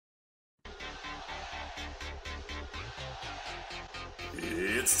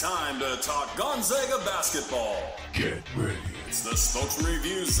It's time to talk Gonzaga basketball. Get ready. It's the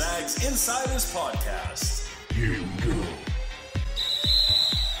Spokesman-Review Zags Insiders Podcast. Here we go.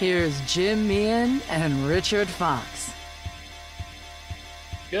 Here's Jim Meehan and Richard Fox.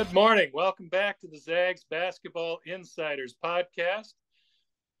 Good morning. Welcome back to the Zags Basketball Insiders Podcast.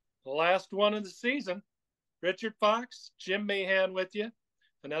 The last one of the season. Richard Fox, Jim Meehan with you.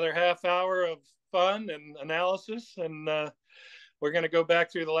 Another half hour of fun and analysis, and we're going to go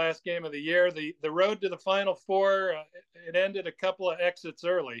back through the last game of the year. The road to the Final Four, it ended a couple of exits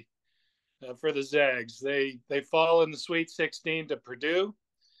early for the Zags. They fall in the Sweet 16 to Purdue.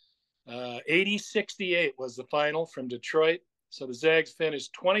 80-68 was the final from Detroit. So the Zags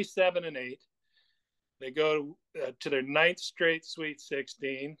finished 27-8. They go to their ninth straight Sweet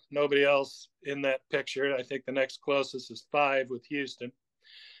 16. Nobody else in that picture. I think the next closest is 5 with Houston.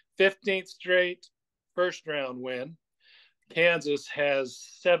 15th straight first round win. Kansas has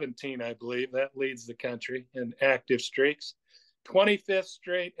 17, I believe. That leads the country in active streaks. 25th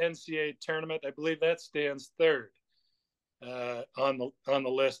straight NCAA tournament. I believe that stands third on the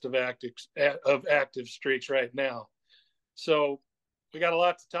list of active streaks right now. So we got a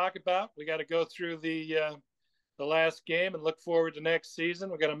lot to talk about. We got to go through the last game and look forward to next season.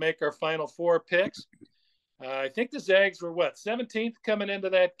 We're going to make our Final Four picks. I think the Zags were, 17th coming into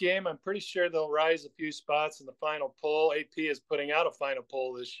that game. I'm pretty sure they'll rise a few spots in the final poll. AP is putting out a final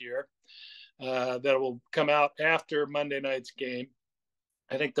poll this year that will come out after Monday night's game.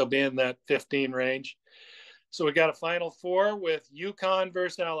 I think they'll be in that 15 range. So we got a Final Four with UConn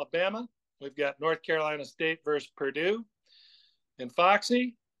versus Alabama. We've got North Carolina State versus Purdue. And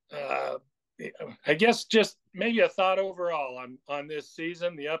Foxy, I guess just maybe a thought overall on this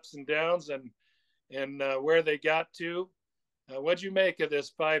season, the ups and downs, and where they got to. What'd you make of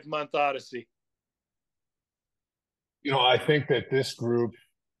this 5-month odyssey? You know, I think that this group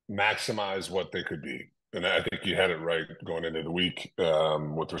maximized what they could be. And I think you had it right going into the week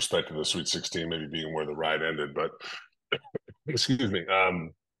with respect to the Sweet 16 maybe being where the ride ended. But, excuse me,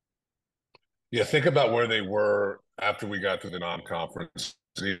 think about where they were after we got to the non-conference.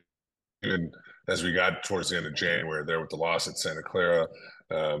 Even as we got towards the end of January there with the loss at Santa Clara,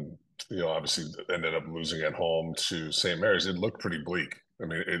 obviously ended up losing at home to St. Mary's. It looked pretty bleak. I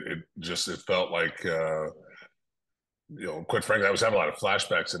mean, it felt like, quite frankly, I was having a lot of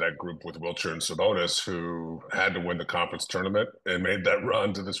flashbacks to that group with Wilcher and Sabonis, who had to win the conference tournament and made that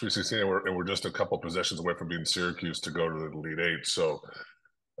run to the Sweet 16. And we're just a couple possessions away from beating Syracuse to go to the Elite Eight. So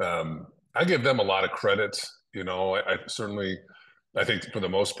I give them a lot of credit. I certainly, I think for the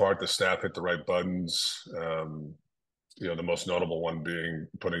most part, the staff hit the right buttons. The most notable one being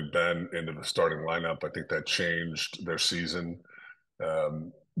putting Ben into the starting lineup. I think that changed their season.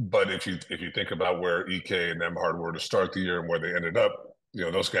 But if you think about where EK and Nembhard were to start the year and where they ended up,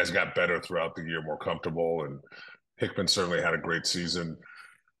 those guys got better throughout the year, more comfortable. And Hickman certainly had a great season.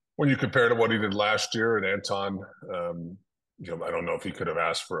 When you compare to what he did last year, and Anton, I don't know if he could have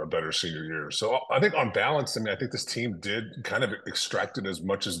asked for a better senior year. So I think on balance, I think this team did kind of extracted as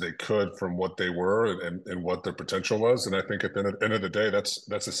much as they could from what they were and what their potential was. And I think at the end of the day,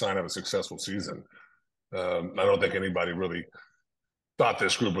 that's a sign of a successful season. I don't think anybody really thought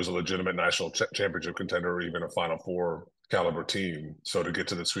this group was a legitimate national championship contender or even a Final Four caliber team. So to get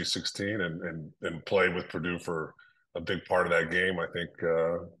to the Sweet 16 and play with Purdue for a big part of that game, I think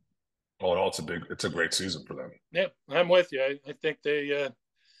all in all, it's a great season for them. Yeah, I'm with you. I think they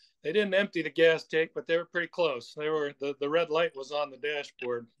didn't empty the gas tank, but they were pretty close. They were the red light was on the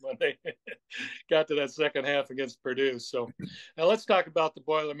dashboard when they got to that second half against Purdue. So now let's talk about the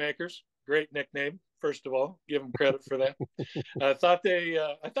Boilermakers. Great nickname, first of all. Give them credit for that. I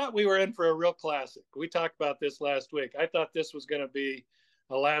thought we were in for a real classic. We talked about this last week. I thought this was going to be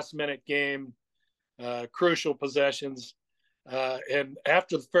a last-minute game, crucial possessions. And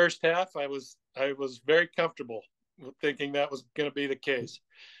after the first half, I was very comfortable thinking that was going to be the case.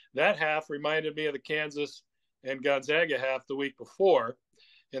 That half reminded me of the Kansas and Gonzaga half the week before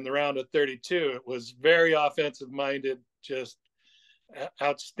in the round of 32. It was very offensive minded, just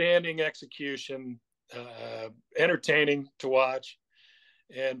outstanding execution, entertaining to watch.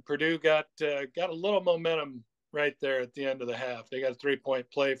 And Purdue got a little momentum right there at the end of the half. They got a 3-point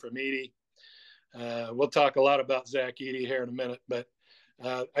play from Edey. We'll talk a lot about Zach Edey here in a minute, but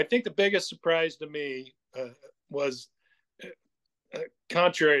I think the biggest surprise to me was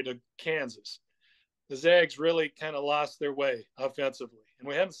contrary to Kansas. The Zags really kind of lost their way offensively, and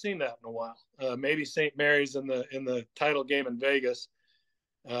we haven't seen that in a while. Maybe St. Mary's in the title game in Vegas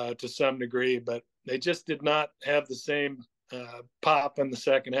to some degree, but they just did not have the same pop in the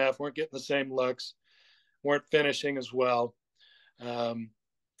second half, weren't getting the same looks, weren't finishing as well. And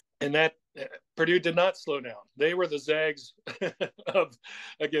that Purdue did not slow down. They were the Zags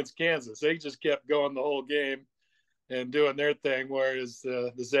against Kansas. They just kept going the whole game and doing their thing, whereas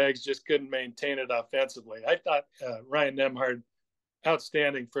the Zags just couldn't maintain it offensively. I thought Ryan Nembhard,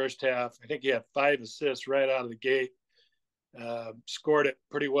 outstanding first half. I think he had 5 assists right out of the gate. Scored it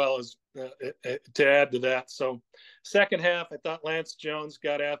pretty well as to add to that. So second half, I thought Lance Jones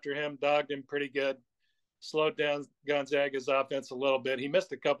got after him, dogged him pretty good, slowed down Gonzaga's offense a little bit. He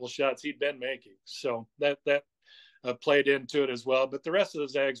missed a couple shots he'd been making, so that played into it as well. But the rest of the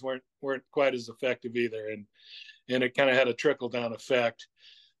Zags weren't quite as effective either, and it kind of had a trickle down effect.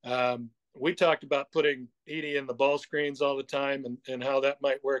 We talked about putting Edey in the ball screens all the time and how that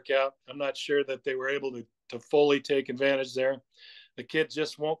might work out. I'm not sure that they were able to fully take advantage there. The kid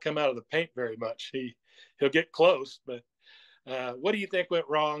just won't come out of the paint very much. He'll get close, but what do you think went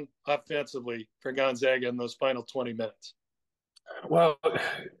wrong offensively for Gonzaga in those final 20 minutes? Well,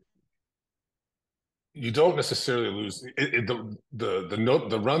 you don't necessarily lose.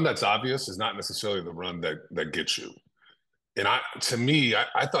 The run that's obvious is not necessarily the run that gets you. And to me,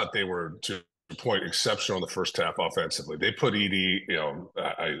 I thought they were, to a point, exceptional in the first half offensively. They put Edey,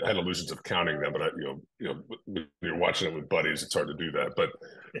 I had illusions of counting them, but when you're watching it with buddies, it's hard to do that. But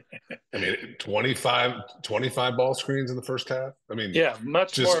I mean, 25 ball screens in the first half. I mean, yeah,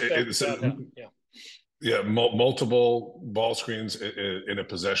 much more effective. Multiple ball screens in a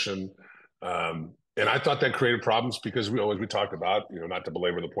possession. And I thought that created problems because we talked about, not to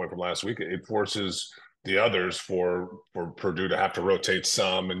belabor the point from last week, it forces the others for Purdue to have to rotate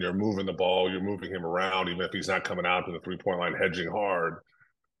some, and you're moving the ball, you're moving him around, even if he's not coming out to the 3-point line, hedging hard.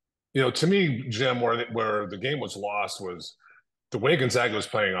 To me, Jim, where the game was lost was the way Gonzaga was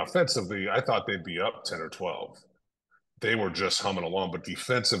playing offensively. I thought they'd be up 10 or 12. They were just humming along, but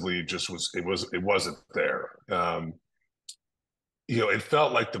defensively, it wasn't there. It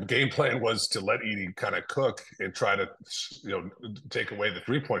felt like the game plan was to let Edey kind of cook and try to, take away the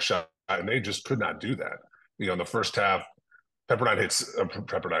 3-point shot, and they just could not do that. In the first half,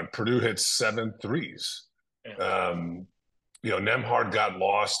 Purdue hits 7 threes. Yeah. Nembhard got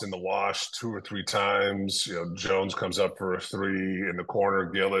lost in the wash 2 or 3 times. Jones comes up for a 3 in the corner.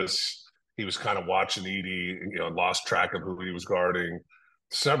 Gillis, he was kind of watching Edey, lost track of who he was guarding.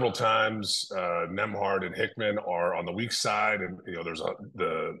 Several times, Nembhard and Hickman are on the weak side, and there's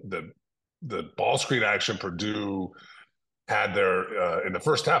the ball screen action Purdue had there in the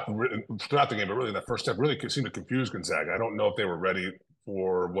first half, throughout the game, but really in the first half, really seemed to confuse Gonzaga. I don't know if they were ready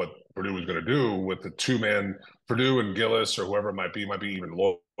for what Purdue was going to do with the 2-man Purdue and Gillis or whoever it might be even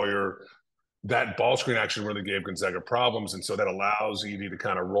Lawyer. That ball screen action really gave Gonzaga problems, and so that allows Edey to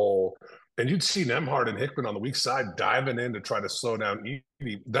kind of roll. And you'd see Nembhard and Hickman on the weak side diving in to try to slow down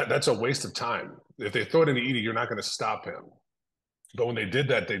Edey. That's a waste of time. If they throw it into Edey, you're not going to stop him. But when they did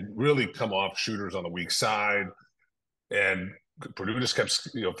that, they really come off shooters on the weak side. And Purdue just kept,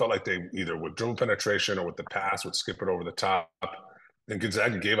 felt like they either with dribble penetration or with the pass would skip it over the top. And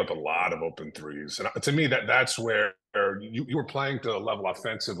Gonzaga gave up a lot of open threes. And to me, that's where you were playing to a level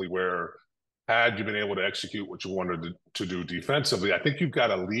offensively where, had you been able to execute what you wanted to do defensively, I think you've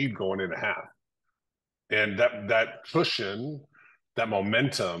got a lead going into half. And that cushion, that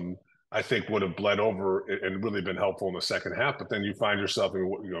momentum, I think would have bled over and really been helpful in the second half. But then you find yourself,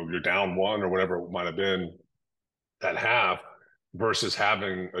 you're down 1 or whatever it might have been at half versus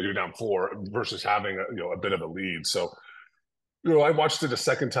you're down 4 versus having a bit of a lead. So, I watched it a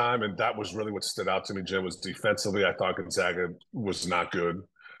second time, and that was really what stood out to me, Jim, was defensively. I thought Gonzaga was not good.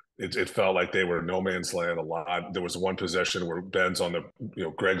 It felt like they were no man's land a lot. There was one possession where Greg's on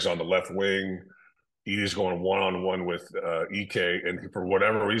the left wing. Edey's going one-on-one with Ike, and for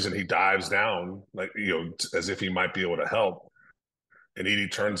whatever reason, he dives down, as if he might be able to help. And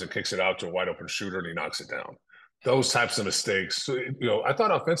Edey turns and kicks it out to a wide-open shooter, and he knocks it down. Those types of mistakes. So, I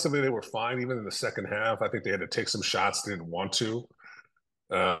thought offensively they were fine, even in the second half. I think they had to take some shots they didn't want to.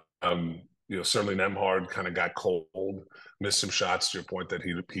 Certainly Nembhard kind of got cold, missed some shots, to your point, that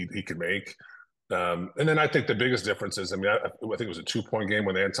he could make. And then I think the biggest difference is, I think it was a 2-point game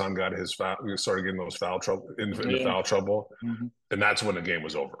when Anton got his foul, started getting those foul trouble into foul trouble, and that's when the game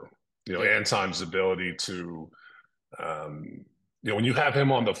was over. Anton's ability to, when you have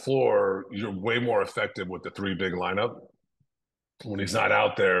him on the floor, you're way more effective with the 3 big lineup. When he's not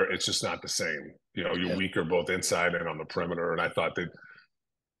out there, it's just not the same. You're weaker both inside and on the perimeter, and I thought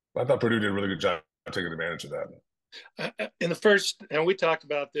Purdue did a really good job taking advantage of that. In the first, and we talked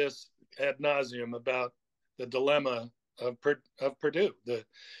about this ad nauseum about the dilemma of Purdue. The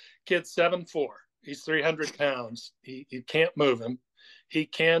kid's 7'4". He's 300 pounds. You can't move him. He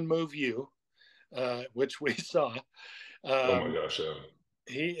can move you, which we saw. Oh my gosh, yeah.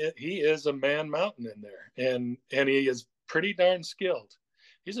 He is a man mountain in there, and he is pretty darn skilled.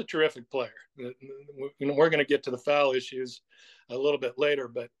 He's a terrific player. We're going to get to the foul issues a little bit later,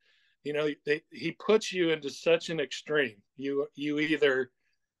 but he puts you into such an extreme. You either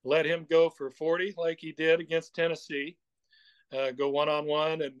let him go for 40 like he did against Tennessee, go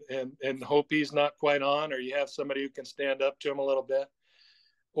one-on-one and hope he's not quite on, or you have somebody who can stand up to him a little bit,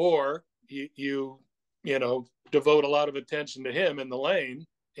 or you devote a lot of attention to him in the lane,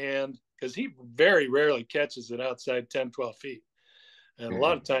 and because he very rarely catches it outside 10, 12 feet. And a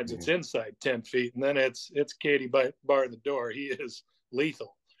lot of times it's inside 10 feet, and then it's Katie bar the door. He is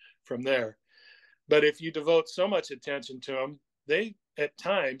lethal from there. But if you devote so much attention to him, they at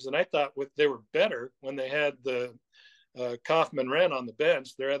times, and I thought they were better when they had the Kaufman-Wren on the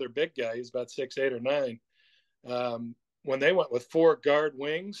bench, their other big guy, he's about 6'8" or 9. When they went with 4 guard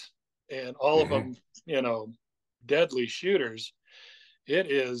wings and all of them, deadly shooters, it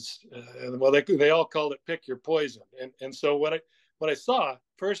is, well, they all called it pick your poison. And so what I saw,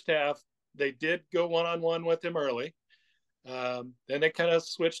 first half, they did go one-on-one with him early. Then they kind of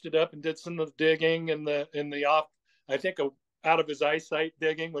switched it up and did some of the digging in the off, I think, out of his eyesight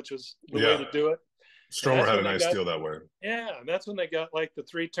digging, which was the way to do it. Stromer had a nice steal that way. Yeah, and that's when they got like the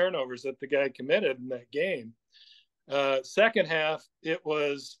 3 turnovers that the guy committed in that game. Second half, it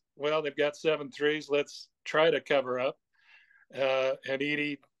was, well, they've got 7 threes. Let's try to cover up. And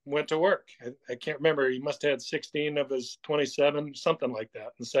Edey went to work. I can't remember. He must have had 16 of his 27, something like that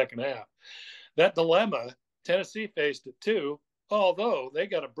in the second half. That dilemma, Tennessee faced it too, although they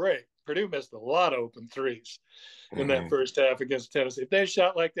got a break. Purdue missed a lot of open threes in that first half against Tennessee. If they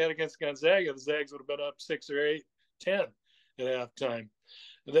shot like that against Gonzaga, the Zags would have been up 6 or 8, 10 at halftime.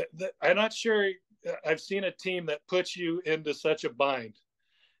 I'm not sure I've seen a team that puts you into such a bind.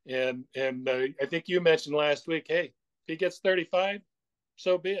 And I think you mentioned last week, hey, if he gets 35,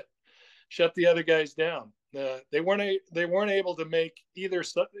 so be it. Shut the other guys down. They weren't able to make either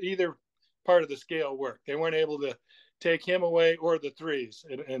part of the scale work. They weren't able to take him away or the threes,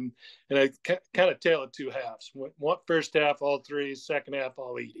 and I kind of tail it 2 halves. One first half all threes, second half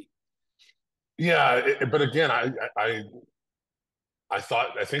all Edey. Yeah, but again, I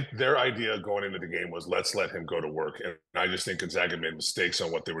think their idea going into the game was let's let him go to work, and I just think Gonzaga made mistakes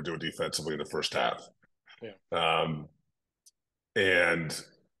on what they were doing defensively in the first half. Yeah. And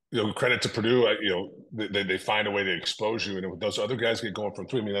credit to Purdue, they find a way to expose you, and those other guys get going from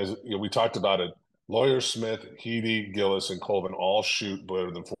 3. I mean, we talked about it. Lawyer, Smith, Heedy, Gillis, and Colvin all shoot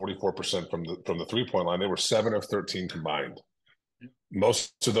better than 44% from the 3-point line. They were 7 of 13 combined.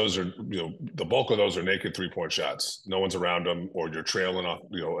 Most of those are, the bulk of those are naked 3-point shots. No one's around them, or you're trailing off,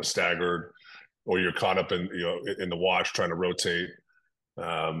 a staggered, or you're caught up in the wash trying to rotate.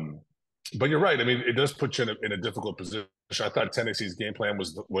 But you're right. I mean, it does put you in a difficult position. I thought Tennessee's game plan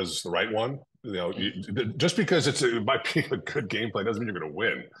was the right one. Just because it might be a good game plan doesn't mean you're going to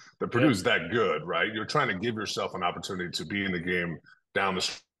win. But Purdue's that good, right? You're trying to give yourself an opportunity to be in the game down the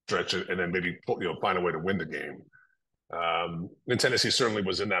stretch, and then maybe find a way to win the game. And Tennessee certainly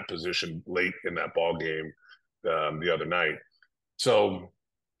was in that position late in that ball game the other night. So.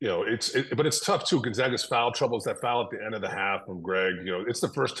 But it's tough too. Gonzaga's foul troubles, that foul at the end of the half from Greg. It's the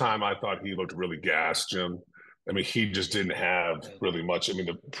first time I thought he looked really gassed, Jim. I mean, he just didn't have really much. I mean,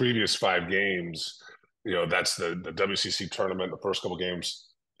 the previous 5 games, that's the WCC tournament, the first couple games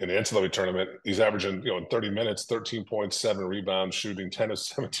in the NCAA tournament. He's averaging, in 30 minutes, 13.7 rebounds, shooting 10 of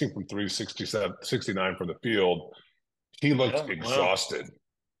 17 from 3, 69 from the field. He looked exhausted.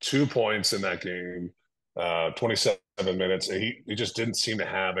 2 points in that game. 27 minutes, and he just didn't seem to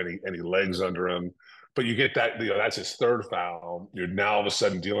have any legs under him. But you get that, that's his 3rd foul. You're now all of a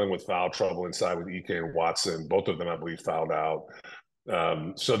sudden dealing with foul trouble inside with EK and Watson. Both of them, I believe, fouled out.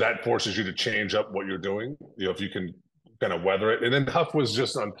 So that forces you to change up what you're doing, if you can kind of weather it. And then Huff was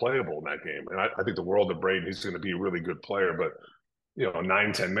just unplayable in that game. And I think the world of Braden, he's going to be a really good player. But,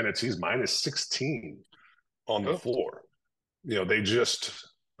 9-10 minutes, he's minus 16 on the floor. They just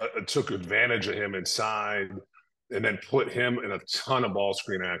took advantage of him inside, and then put him in a ton of ball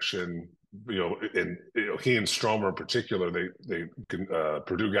screen action. And he and Stromer in particular,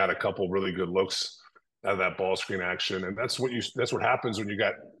 Purdue got a couple really good looks out of that ball screen action, and that's what happens when you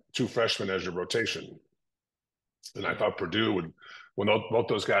got 2 freshmen as your rotation. And I thought Purdue would, when both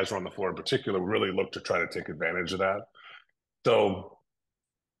those guys were on the floor in particular, really look to try to take advantage of that. So,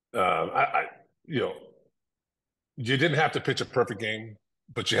 you didn't have to pitch a perfect game,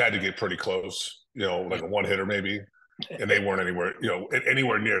 but you had to get pretty close, like a 1-hitter maybe, and they weren't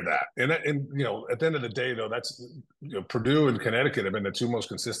anywhere near that. And at the end of the day, though, that's Purdue and Connecticut have been the 2 most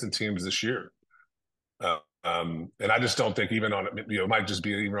consistent teams this year. And I just don't think even on, it might just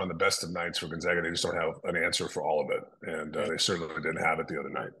be even on the best of nights for Gonzaga, they just don't have an answer for all of it. And they certainly didn't have it the other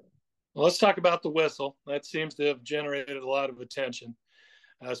night. Well, let's talk about the whistle. That seems to have generated a lot of attention,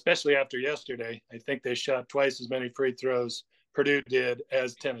 especially after yesterday. I think they shot twice as many free throws Purdue did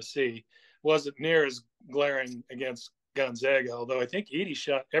as Tennessee. Wasn't near as glaring against Gonzaga, although I think Edey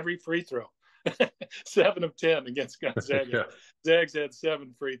shot every free throw. 7 of 10 against Gonzaga. Yeah. Zags had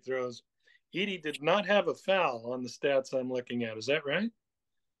 7 free throws. Edey did not have a foul on the stats I'm looking at. Is that right?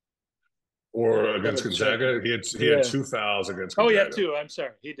 Or against Gonzaga? He had 2 fouls against Gonzaga. Oh, yeah, 2. I'm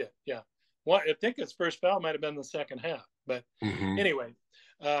sorry. He did. Yeah. Well, I think his first foul might have been the second half. But anyway,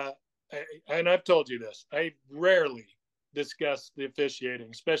 and I've told you this. I rarely discuss the officiating,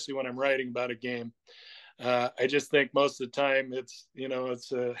 especially when I'm writing about a game. I just think most of the time it's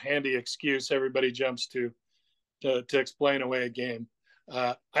a handy excuse everybody jumps to explain away a game.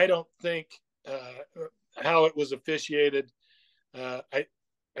 I don't think how it was officiated. I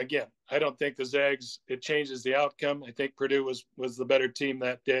don't think the Zags, it changes the outcome. I think Purdue was the better team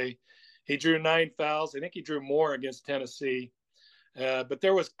that day. He drew 9 fouls. I think he drew more against Tennessee. But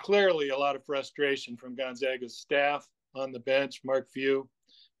there was clearly a lot of frustration from Gonzaga's staff on the bench. Mark Few,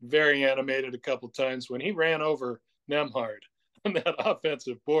 very animated a couple of times. When he ran over Nembhard on that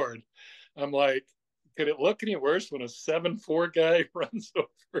offensive board, I'm like, could it look any worse when a 7'4" guy runs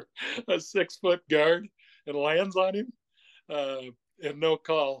over a 6-foot guard and lands on him? And no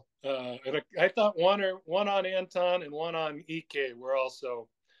call. And I thought one on Anton and one on Ike were also.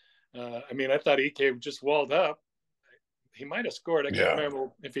 I thought Ike just walled up. He might have scored. I can't remember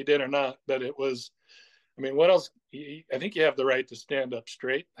if he did or not. But it was. What else? I think you have the right to stand up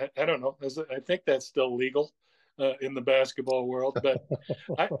straight. I don't know. I think that's still legal in the basketball world. But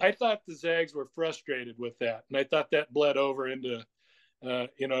I thought the Zags were frustrated with that, and I thought that bled over into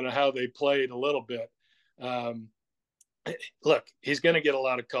to how they played a little bit. Look, he's going to get a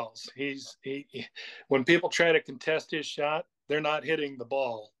lot of calls. When people try to contest his shot, they're not hitting the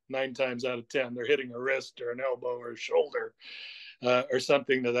ball 9 times out of 10. They're hitting a wrist or an elbow or a shoulder or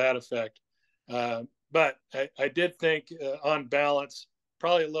something to that effect. But I did think on balance,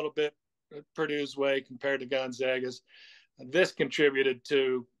 probably a little bit Purdue's way compared to Gonzaga's. This contributed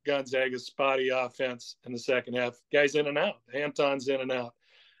to Gonzaga's spotty offense in the second half. Guys in and out. Anton's in and out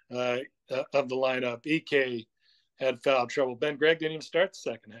of the lineup. Ike had foul trouble. Ben Gregg didn't even start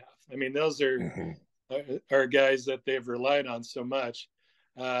the second half. Those are guys that they've relied on so much.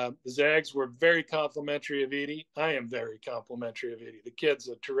 The Zags were very complimentary of Edey. I am very complimentary of Edey. The kid's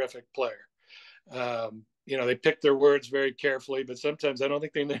a terrific player. They picked their words very carefully, but sometimes I don't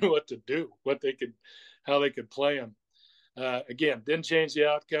think they knew what to do, how they could play him. Again, didn't change the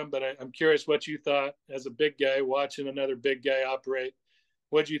outcome, but I'm curious what you thought as a big guy watching another big guy operate.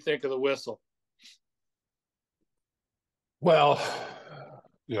 What do you think of the whistle? Well,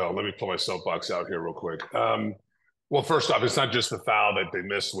 let me pull my soapbox out here real quick. Well, first off, it's not just the foul that they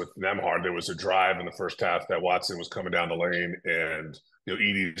missed with Nembhard. There was a drive in the first half that Watson was coming down the lane, and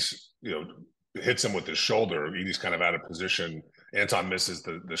Edey's hits him with his shoulder. Edey's kind of out of position. Anton misses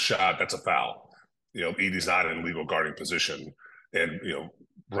the shot. That's a foul. Edey's not in legal guarding position, and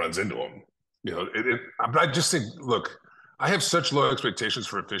runs into him. I just think, look, I have such low expectations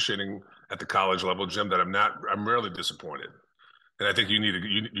for officiating at the college level, Jim, that I'm rarely disappointed, and I think you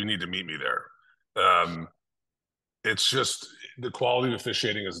need to meet me there. It's just the quality of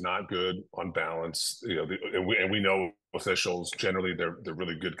officiating is not good on balance. And we know officials generally they're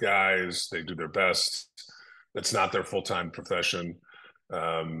really good guys. They do their best. That's not their full-time profession.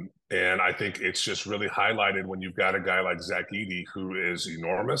 And I think it's just really highlighted when you've got a guy like Zach Edey who is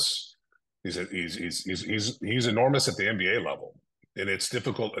enormous. He's enormous at the NBA level, and it's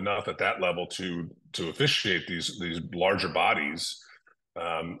difficult enough at that level to officiate these larger bodies.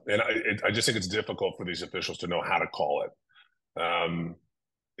 And I just think it's difficult for these officials to know how to call it.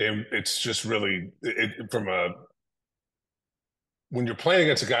 And it's just really when you're playing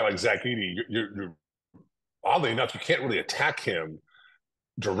against a guy like Zach Edey, you're oddly enough, you can't really attack him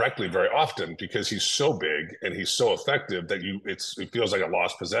directly very often because he's so big and he's so effective that it feels like a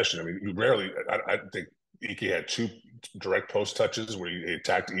lost possession. You rarely. I think Ike had 2 direct post touches where he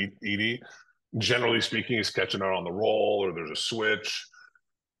attacked Edey. Generally speaking, he's catching out on the roll or there's a switch.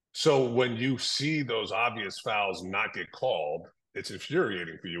 So when you see those obvious fouls not get called, it's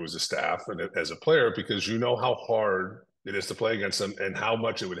infuriating for you as a staff and as a player because you know how hard it is to play against him and how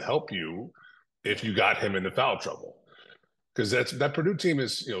much it would help you if you got him into foul trouble. Because that Purdue team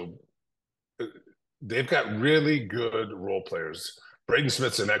is, they've got really good role players. Braden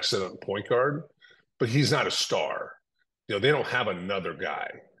Smith's an excellent point guard, but he's not a star. They don't have another guy.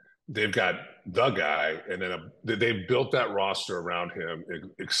 they've got the guy, and then they've built that roster around him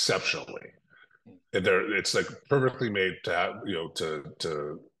exceptionally. And it's like perfectly made to have,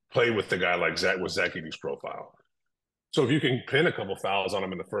 to play with the guy like Zach with Zach Edey's profile. So if you can pin a couple fouls on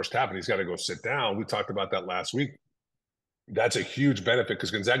him in the first half and he's got to go sit down, we talked about that last week. That's a huge benefit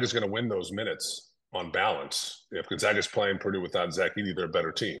because Gonzaga is going to win those minutes on balance. If Gonzaga's playing Purdue without Zach Edey, they're a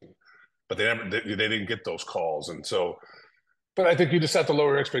better team. But they didn't get those calls, and so. But I think you just have to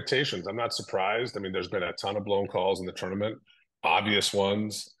lower expectations. I'm not surprised. I mean, there's been a ton of blown calls in the tournament, obvious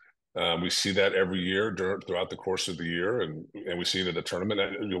ones. We see that every year throughout the course of the year, and we see it at the tournament.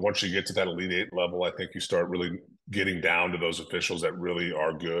 And once you get to that Elite Eight level, I think you start really getting down to those officials that really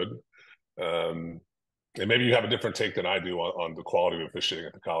are good. And maybe you have a different take than I do on the quality of officiating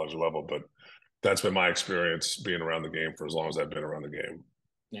at the college level, but that's been my experience being around the game for as long as I've been around the game.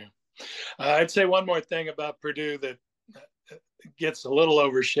 Yeah. I'd say one more thing about Purdue that gets a little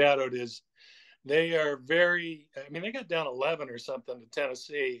overshadowed is they are they got down 11 or something to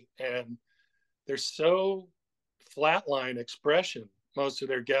Tennessee, and they're so flatline expression, most of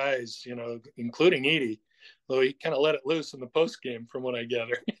their guys, including Edey, though he kind of let it loose in the post game from what I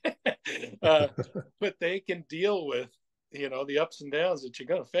gather. But they can deal with, the ups and downs that you're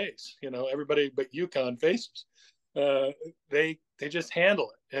going to face, everybody but UConn faces. They just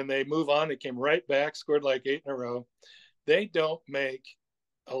handle it and they move on. They came right back, scored like 8 in a row. They don't make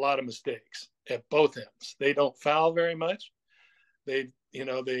a lot of mistakes at both ends. They don't foul very much. They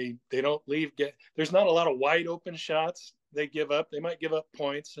don't leave. There's not a lot of wide open shots they give up. They might give up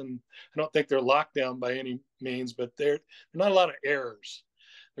points, and I don't think they're locked down by any means, but there's not a lot of errors.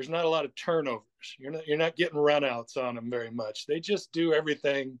 There's not a lot of turnovers. You're not getting runouts on them very much. They just do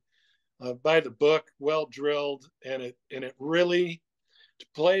everything by the book, well drilled, and it really, to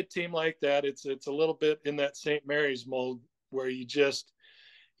play a team like that, it's a little bit in that St. Mary's mold where you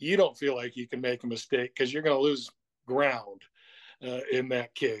don't feel like you can make a mistake because you're going to lose ground in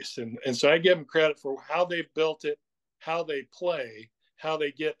that case. And so I give them credit for how they've built it, how they play, how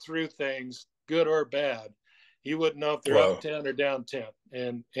they get through things, good or bad. You wouldn't know if they're up 10 or down 10.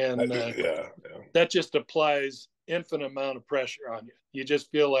 And that just applies infinite amount of pressure on you. You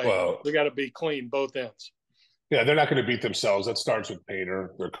just feel like we got to be clean both ends. Yeah, they're not going to beat themselves. That starts with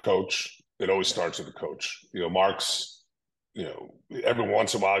Painter, their coach. It always starts with the coach. Mark's, every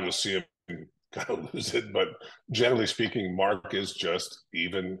once in a while you'll see him kind of lose it, but generally speaking, Mark is just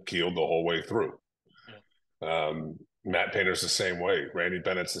even keeled the whole way through. Yeah. Matt Painter's the same way. Randy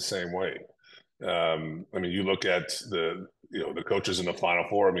Bennett's the same way. You look at the coaches in the Final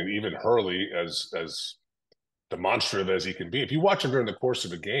Four. I mean, even Hurley, as demonstrative as he can be, if you watch him during the course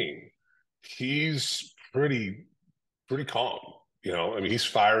of a game, he's pretty calm. He's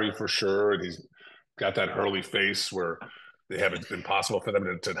fiery for sure, and he's got that Hurley face where they have it impossible for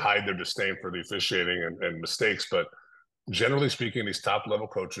them to hide their disdain for the officiating and mistakes. But generally speaking, these top level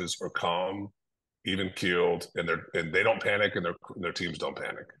coaches are calm, even keeled, and they don't panic, and their teams don't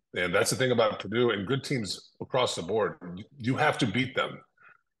panic. And that's the thing about Purdue and good teams across the board. You have to beat them.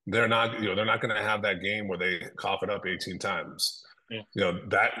 They're not going to have that game where they cough it up 18 times. Yeah.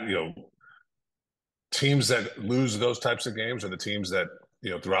 Teams that lose those types of games are the teams that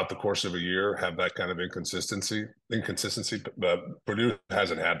throughout the course of a year have that kind of inconsistency. But Purdue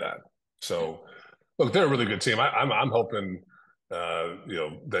hasn't had that. So, look, they're a really good team. I'm hoping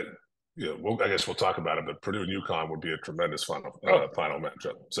that. I guess we'll talk about it, but Purdue and UConn would be a tremendous final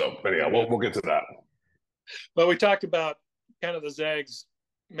matchup. So anyhow, we'll get to that. Well, we talked about kind of the Zags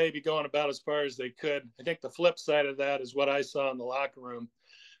maybe going about as far as they could. I think the flip side of that is what I saw in the locker room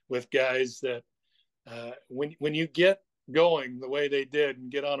with guys that when you get going the way they did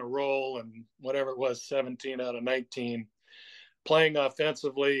and get on a roll and whatever it was, 17 out of 19, playing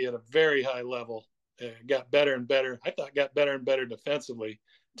offensively at a very high level, got better and better. I thought got better and better defensively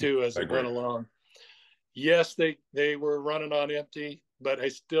too as it went along. Yes, they were running on empty, but I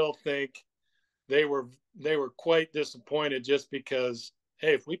still think they were quite disappointed just because,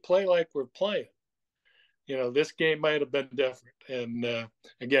 hey, if we play like we're playing, this game might have been different. And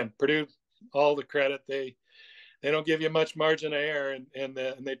again, Purdue, all the credit. They don't give you much margin of error, and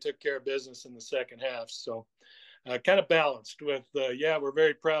they took care of business in the second half. So kind of balanced with, we're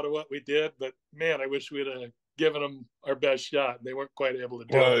very proud of what we did, but man, I wish we'd have given them our best shot. They weren't quite able to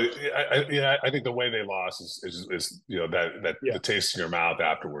do it. I think the way they lost is the taste in your mouth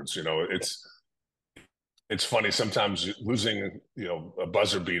afterwards. It's funny sometimes losing a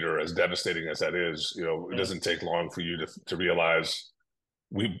buzzer beater, as devastating as that is. It doesn't take long for you to realize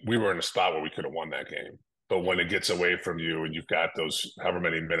we were in a spot where we could have won that game. But when it gets away from you and you've got those however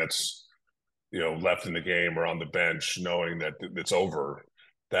many minutes left in the game or on the bench, knowing that it's over.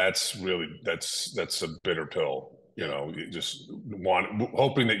 that's a bitter pill. You know, you just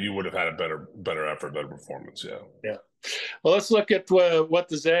hoping that you would have had a better effort, better performance. Yeah. Yeah. Well, let's look at what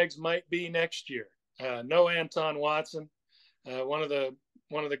the Zags might be next year. No Anton Watson, one of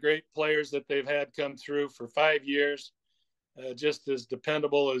the great players that they've had come through for 5 years, just as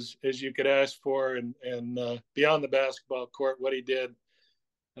dependable as you could ask for, and beyond the basketball court, what he did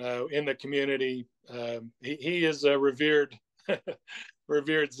in the community. He is a revered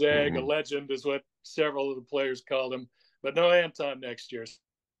revered Zag, a legend is what several of the players called him. But no Anton next year.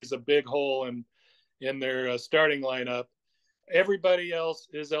 He's a big hole in their starting lineup. Everybody else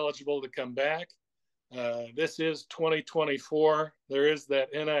is eligible to come back. This is 2024. There is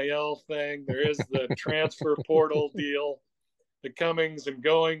that NIL thing. There is the transfer portal deal, the comings and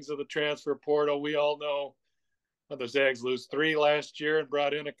goings of the transfer portal. We all know the Zags lose 3 last year and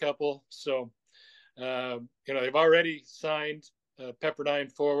brought in a couple. So, they've already signed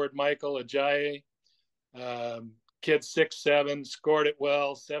Pepperdine forward Michael Ajayi. Kid 6'7", scored it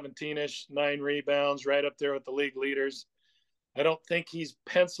well, 17-ish, 9 rebounds, right up there with the league leaders. I don't think he's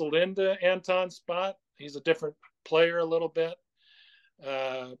penciled into Anton's spot. He's a different player a little bit.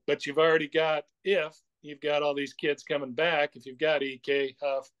 But you've already got, if you've got all these kids coming back, if you've got EK,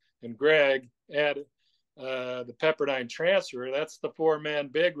 Huff, and Greg, add the Pepperdine transfer, that's the 4-man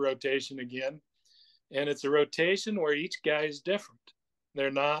big rotation again. And it's a rotation where each guy is different. They're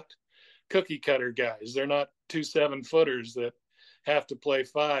not cookie cutter guys. They're not 2 7-footers that have to play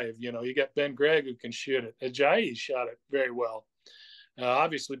 5. You got Ben Gregg who can shoot it. Ajayi shot it very well.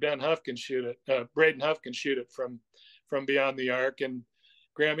 Obviously, Ben Huff can shoot it. Braden Huff can shoot it from beyond the arc. And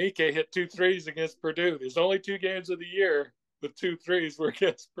Graham Ike hit 2 threes against Purdue. There's only 2 games of the year with 2 threes were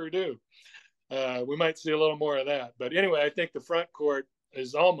against Purdue. We might see a little more of that. But anyway, I think the front court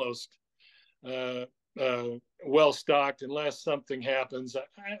is almost well stocked unless something happens.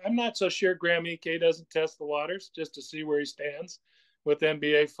 I'm not so sure Graham Ike doesn't test the waters just to see where he stands with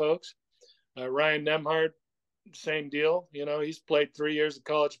NBA folks. Ryan Nemhard, same deal. He's played 3 years of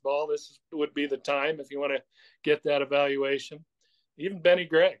college ball. This would be the time if you want to get that evaluation. Even Benny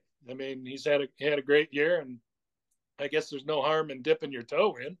Gregg. I mean, he had a great year, and I guess there's no harm in dipping your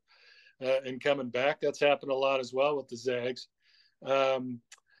toe in and coming back. That's happened a lot as well with the Zags.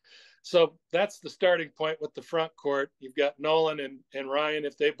 So that's the starting point with the front court. You've got Nolan and Ryan,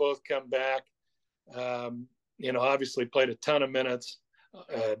 if they both come back, obviously played a ton of minutes,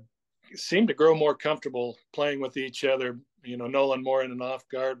 seemed to grow more comfortable playing with each other, Nolan more in an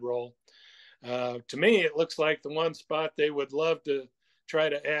off-guard role. To me, it looks like the one spot they would love to try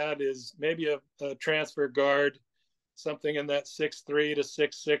to add is maybe a transfer guard, something in that 6'3" to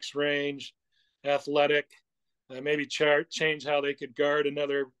 6'6" range, athletic, maybe change how they could guard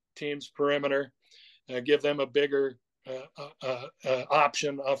another team's perimeter, give them a bigger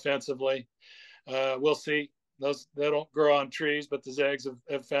option offensively. We'll see. They don't grow on trees, but the Zags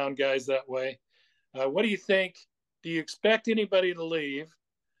have found guys that way. What do you think? Do you expect anybody to leave?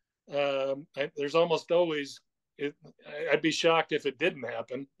 There's almost always, I'd be shocked if it didn't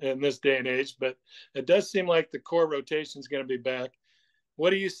happen in this day and age, but it does seem like the core rotation is going to be back.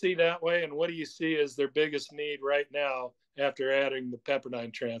 What do you see that way, and what do you see as their biggest need right now after adding the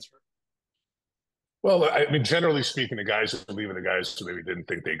Pepperdine transfer? Well, I mean, generally speaking, the guys who are leaving, the guys who maybe didn't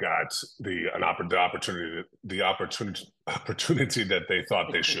think they got the opportunity that they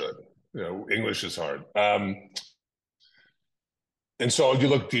thought they should. English is hard. And so you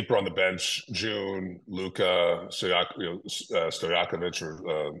look deeper on the bench, June, Luka, Stojakovic,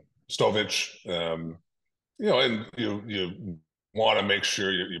 or Stovic, and you want to make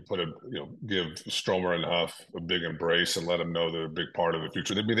sure you give Stromer and Huff a big embrace and let them know they're a big part of the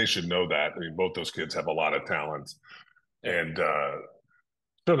future. I mean, they should know that. I mean, both those kids have a lot of talent, and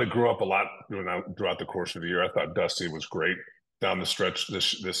certainly grew up a lot throughout the course of the year. I thought Dusty was great down the stretch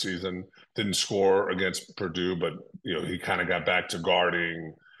this season. Didn't score against Purdue, but he kind of got back to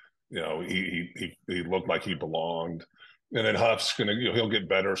guarding. He looked like he belonged. And then Huff's gonna, he'll get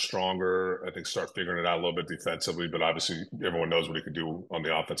better, stronger. I think start figuring it out a little bit defensively, but obviously everyone knows what he could do on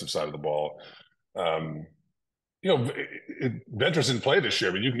the offensive side of the ball. Venters didn't play this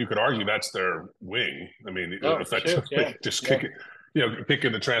year, but you could argue that's their wing. I mean, effectively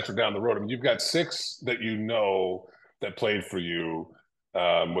kicking the transfer down the road. I mean, you've got 6 that that played for you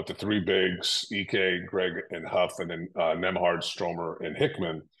with the 3 bigs, Ike, Greg, and Huff, and then Nemhard, Stromer, and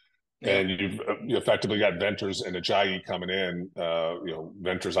Hickman. Yeah. And you effectively got Venters and Ajayi coming in.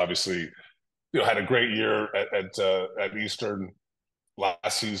 Venters obviously, had a great year at Eastern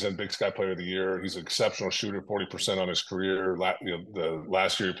last season, Big Sky Player of the Year. He's an exceptional shooter, 40% on his career. The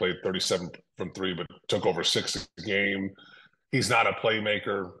last year he played 37 from 3, but took over 6 a game. He's not a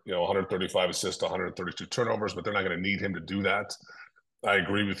playmaker, 135 assists, 132 turnovers, but they're not going to need him to do that. I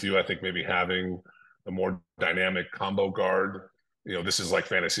agree with you. I think maybe having a more dynamic combo guard, this is like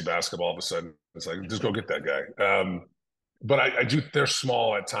fantasy basketball. All of a sudden, it's like, just go get that guy. But I do, they're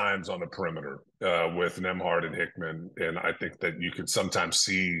small at times on the perimeter with Nembhard and Hickman. And I think that you can sometimes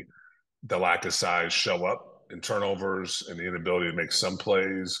see the lack of size show up in turnovers and the inability to make some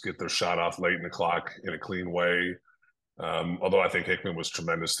plays, get their shot off late in the clock in a clean way. Although I think Hickman was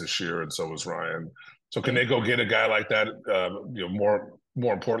tremendous this year, and so was Ryan. So can they go get a guy like that?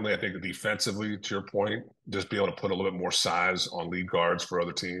 More importantly, I think defensively, to your point, just be able to put a little bit more size on lead guards for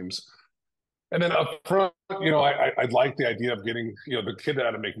other teams. And then up front, I'd like the idea of getting, the kid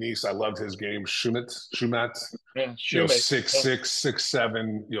out of McNeese. I loved his game, Shumat. Yeah, 6'6",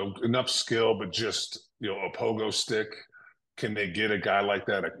 6'7", enough skill, but just, a pogo stick. Can they get a guy like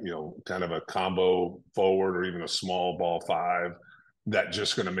that, kind of a combo forward or even a small ball five that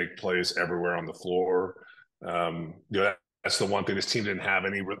just going to make plays everywhere on the floor? That's the one thing. This team didn't have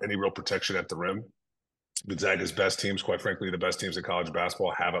any real protection at the rim. Gonzaga's best teams, quite frankly, the best teams in college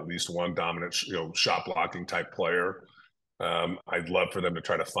basketball have at least one dominant, shot blocking type player. I'd love for them to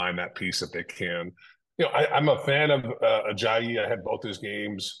try to find that piece if they can. I'm a fan of Ajayi. I had both his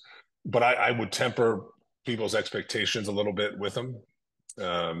games, but I would temper people's expectations a little bit with him.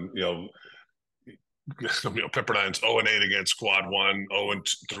 Pepperdine's 0-8 against quad 1,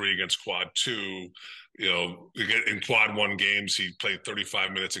 0-3 against quad 2. In quad 1 games, he played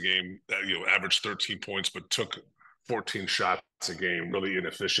 35 minutes a game, averaged 13 points, but took 14 shots a game, really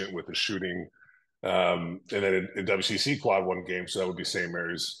inefficient with the shooting. And then in WCC quad 1 games, so that would be St.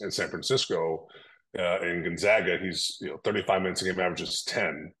 Mary's in San Francisco. In Gonzaga, he's 35 minutes a game, averages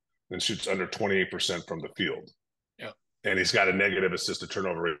 10, and shoots under 28% from the field. Yeah. And he's got a negative assist to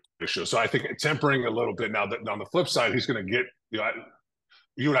turnover ratio. So I think tempering a little bit. Now, that on the flip side, he's going to get,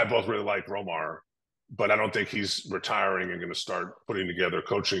 you and I both really like Romar, but I don't think he's retiring and going to start putting together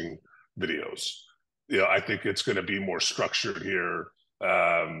coaching videos. I think it's going to be more structured here.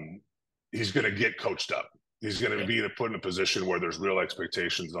 He's going to get coached up. He's going to be put in a position where there's real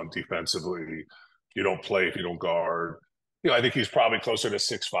expectations on defensively. You don't play if you don't guard. I think he's probably closer to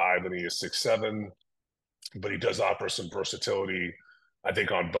 6'5" than he is 6'7", but he does offer some versatility, I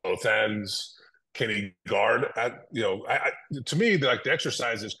think, on both ends. Can he guard at, to me, the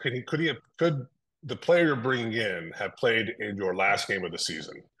exercise is, could the player you're bringing in have played in your last game of the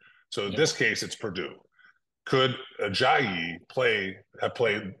season? So in this case, it's Purdue. Could Ajayi have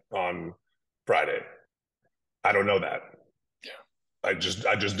played on Friday? I don't know that. Yeah. I just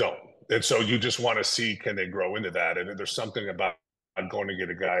don't. And so you just want to see, can they grow into that? And there's something about going to get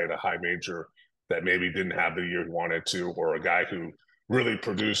a guy at a high major that maybe didn't have the year he wanted to, or a guy who really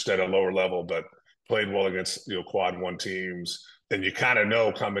produced at a lower level but played well against quad 1 teams. Then you kind of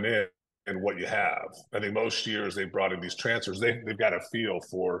know coming in and what you have. I think most years they brought in these transfers, they've got a feel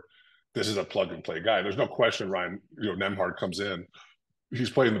for, this is a plug and play guy. There's no question Ryan Nembhard comes in, he's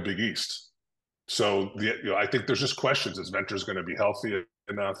playing the Big East. So I think there's just questions. Is Venter's going to be healthy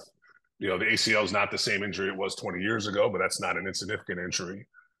enough? The ACL is not the same injury it was 20 years ago, but that's not an insignificant injury.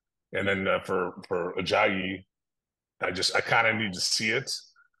 And then for Ajayi, I kind of need to see it.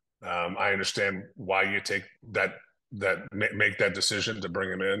 I understand why you take make that decision to bring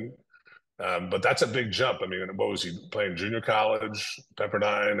him in. But that's a big jump. I mean, what was he playing junior college,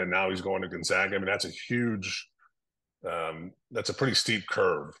 Pepperdine, and now he's going to Gonzaga. I mean, that's a huge, that's a pretty steep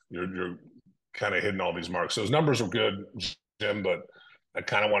curve. You're kind of hitting all these marks. So his numbers were good, Jim, but I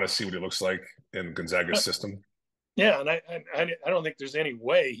kind of want to see what he looks like in Gonzaga's system. Yeah, and I don't think there's any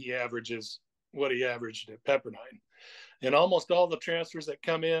way he averages what he averaged at Pepperdine. And almost all the transfers that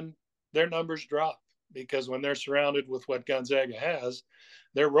come in, their numbers drop, because when they're surrounded with what Gonzaga has,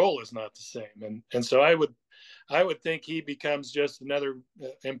 their role is not the same. And so I would think he becomes just another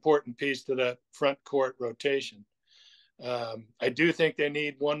important piece to that front court rotation. I do think they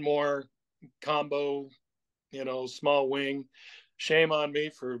need one more combo, small wing. Shame on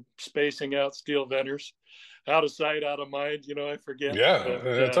me for spacing out Steel Venters. Out of sight, out of mind, I forget. Yeah,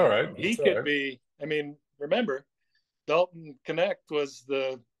 it's all right. He could be, remember, Dalton Connect was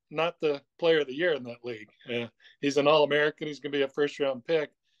not the player of the year in that league. He's an All-American. He's going to be a first-round pick.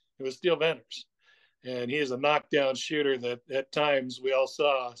 It was Steel Venters. And he is a knockdown shooter that at times we all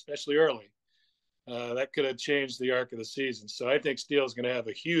saw, especially early. That could have changed the arc of the season. So I think Steele's going to have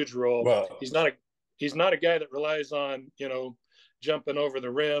a huge role. Well, he's not a guy that relies on, jumping over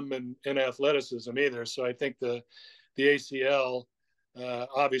the rim and athleticism either. So I think the ACL,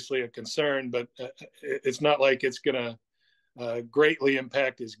 obviously a concern, but it's not like it's going to greatly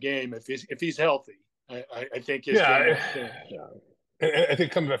impact his game if he's healthy. I think his game Yeah, will change. yeah. I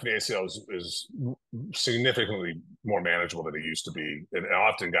think coming back from the ACL is significantly more manageable than it used to be. And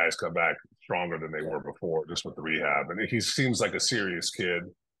often guys come back stronger than they were before, just with the rehab. And he seems like a serious kid.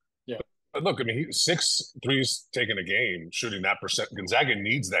 Yeah. But look, I mean, he 6 threes taking a game, shooting that percent. Gonzaga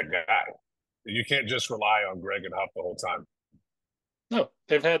needs that guy. You can't just rely on Greg and Huff the whole time. No,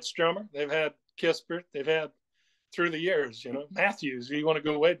 they've had Stromer, they've had Kispert, they've had through the years, Matthews. You want to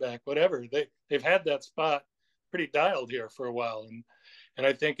go way back, whatever. They've had that spot pretty dialed here for a while, and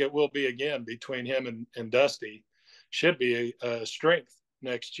I think it will be again between him and Dusty. Should be a strength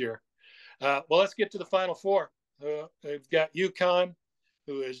next year. Well, let's get to the Final Four. They've got UConn,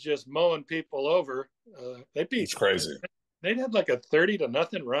 who is just mowing people over. They beat. It's crazy. They had like a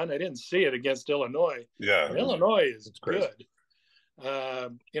 30-0 run. I didn't see it against Illinois. Yeah, and Illinois is crazy. Good.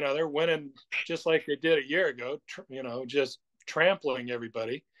 They're winning just like they did a year ago. Just trampling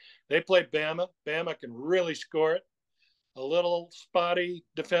everybody. They play Bama. Bama can really score it. A little spotty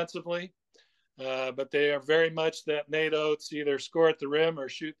defensively, but they are very much that Nate Oates, either score at the rim or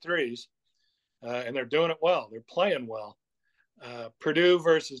shoot threes, and they're doing it well. They're playing well. Purdue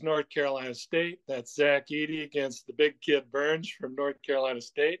versus North Carolina State. That's Zach Edey against the big kid Burns from North Carolina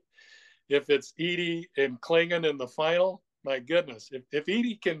State. If it's Edey and Klingon in the final, my goodness, if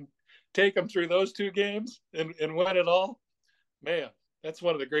Edey can take them through those 2 games and win it all, man, that's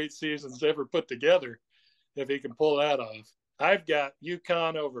one of the great seasons ever put together if he can pull that off. I've got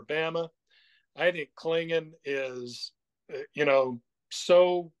UConn over Bama. I think Klingon is,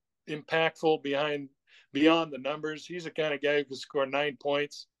 so impactful beyond the numbers. He's the kind of guy who can score 9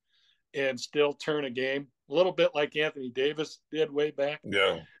 points and still turn a game, a little bit like Anthony Davis did way back.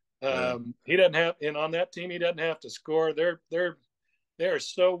 Yeah. He doesn't have, and on that team, he doesn't have to score. They are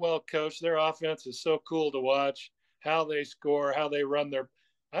so well coached. Their offense is so cool to watch. How they score, how they run their.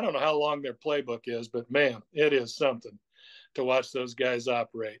 I don't know how long their playbook is, but man, it is something to watch those guys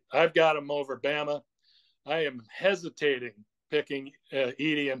operate. I've got them over Bama. I am hesitating picking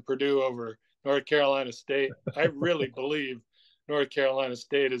Edey and Purdue over North Carolina State. I really believe North Carolina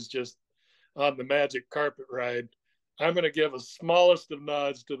State is just on the magic carpet ride. I'm going to give a smallest of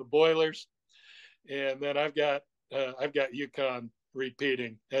nods to the Boilers, and then I've got UConn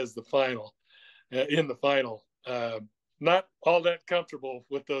repeating as the final in the final. Not all that comfortable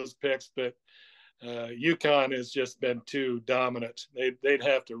with those picks, but UConn has just been too dominant. They'd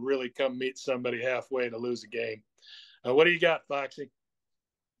have to really come meet somebody halfway to lose a game. What do you got, Foxy?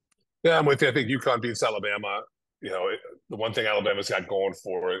 Yeah, I'm with you. I think UConn beats Alabama. The one thing Alabama's got going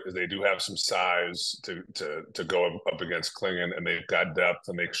for it is they do have some size to go up against Klingon, and they've got depth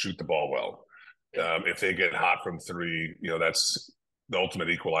and they shoot the ball well. If they get hot from 3, that's the ultimate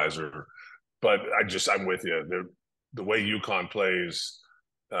equalizer. But I'm with you. The way UConn plays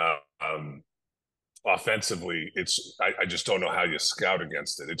offensively, I just don't know how you scout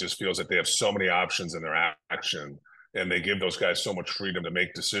against it. It just feels like they have so many options in their action, and they give those guys so much freedom to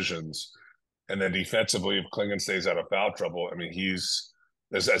make decisions. And then defensively, if Klingon stays out of foul trouble, I mean, he's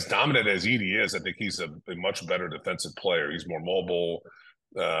as dominant as Edey is. I think he's a much better defensive player. He's more mobile.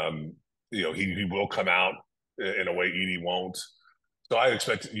 He will come out in a way Edey won't. So I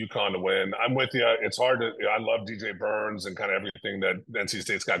expect UConn to win. I'm with you. It's hard to. I love DJ Burns and kind of everything that NC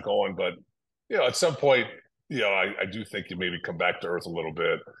State's got going, but at some point, I do think you maybe come back to earth a little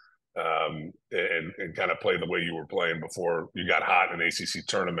bit and kind of play the way you were playing before you got hot in an ACC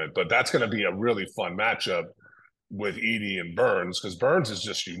tournament. But that's going to be a really fun matchup with Edey and Burns, because Burns is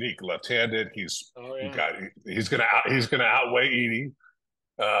just unique, left-handed. He's going to outweigh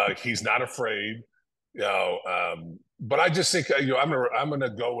Edey. He's not afraid. But I just think I'm gonna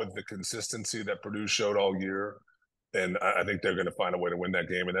go with the consistency that Purdue showed all year, and I think they're going to find a way to win that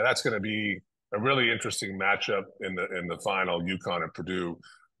game, and that's going to be a really interesting matchup in the final. UConn and Purdue.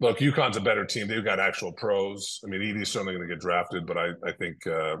 Look, UConn's a better team. They've got actual pros. I mean, Edey's certainly going to get drafted, but I think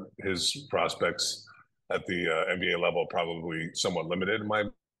his prospects at the NBA level are probably somewhat limited in my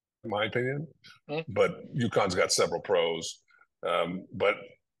opinion. Mm-hmm. But UConn's got several pros, but.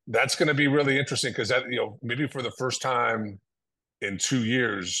 That's going to be really interesting because maybe for the first time in 2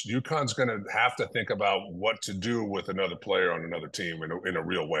 years, UConn's going to have to think about what to do with another player on another team in a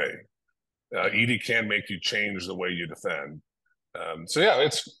real way. Edey can make you change the way you defend. It's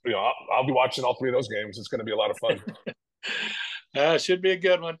I'll be watching all 3 of those games. It's going to be a lot of fun. Should be a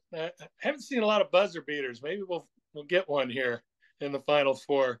good one. I haven't seen a lot of buzzer beaters. Maybe we'll get one here in the Final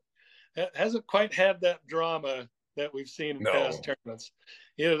Four. It hasn't quite had that drama that we've seen in past tournaments.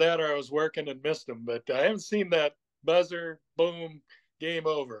 Either that or I was working and missed them, but I haven't seen that buzzer, boom, game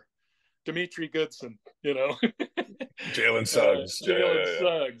over. Dimitri Goodson, Jalen Suggs. Jalen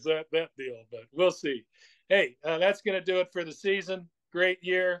Suggs, that deal. But we'll see. Hey, that's going to do it for the season. Great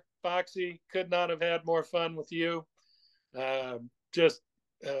year. Foxy, could not have had more fun with you. Just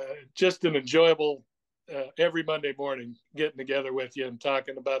an enjoyable every Monday morning getting together with you and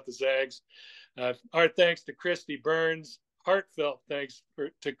talking about the Zags. Our thanks to Christy Burns. Heartfelt thanks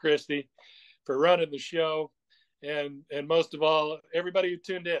to Christy for running the show, and most of all, everybody who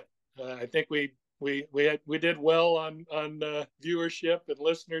tuned in. I think we did well on viewership and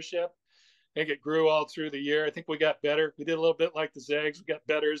listenership. I think it grew all through the year. I think we got better. We did a little bit like the Zags. We got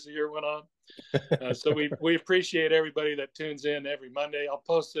better as the year went on. So we appreciate everybody that tunes in every Monday. I'll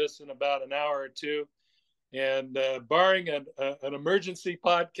post this in about an hour or two. And barring an emergency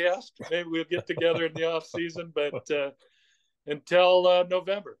podcast, maybe we'll get together in the off season. But until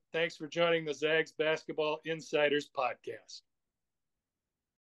November, thanks for joining the Zags Basketball Insiders podcast.